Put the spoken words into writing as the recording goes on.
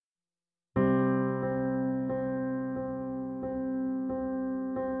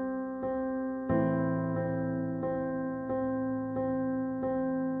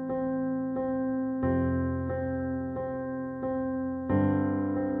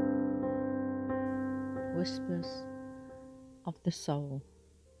whispers of the soul.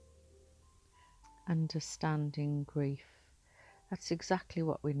 Understanding grief. That's exactly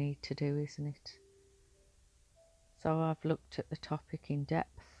what we need to do, isn't it? So I've looked at the topic in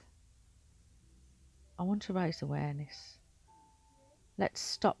depth. I want to raise awareness. Let's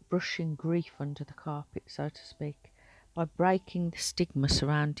stop brushing grief under the carpet, so to speak, by breaking the stigma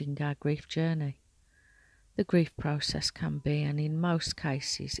surrounding our grief journey. The grief process can be, and in most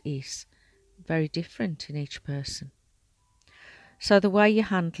cases is, very different in each person. So the way you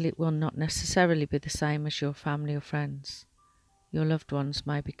handle it will not necessarily be the same as your family or friends. Your loved ones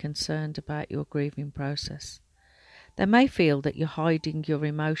may be concerned about your grieving process. They may feel that you're hiding your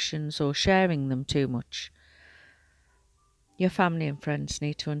emotions or sharing them too much. Your family and friends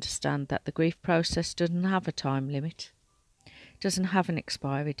need to understand that the grief process doesn't have a time limit. It doesn't have an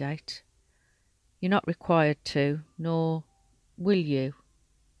expiry date. You're not required to, nor will you,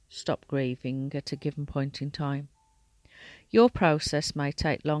 stop grieving at a given point in time. Your process may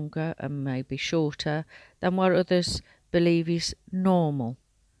take longer and may be shorter than what others believe is normal,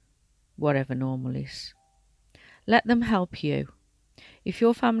 whatever normal is. Let them help you. If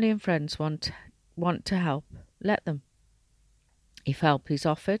your family and friends want to help, let them. If help is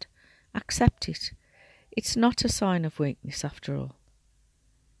offered, accept it. It's not a sign of weakness after all.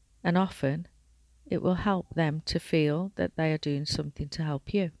 And often it will help them to feel that they are doing something to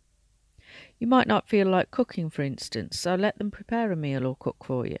help you. You might not feel like cooking, for instance, so let them prepare a meal or cook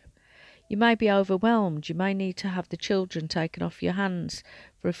for you. You may be overwhelmed. You may need to have the children taken off your hands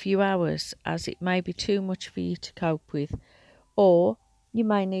for a few hours, as it may be too much for you to cope with, or you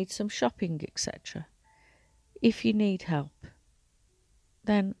may need some shopping, etc. If you need help,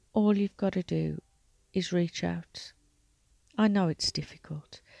 then all you've got to do is reach out. I know it's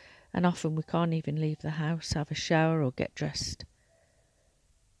difficult, and often we can't even leave the house, have a shower or get dressed.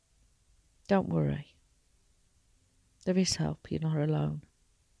 Don't worry. There is help. You're not alone.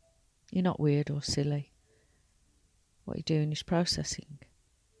 You're not weird or silly. What you're doing is processing.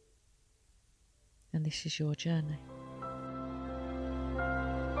 And this is your journey.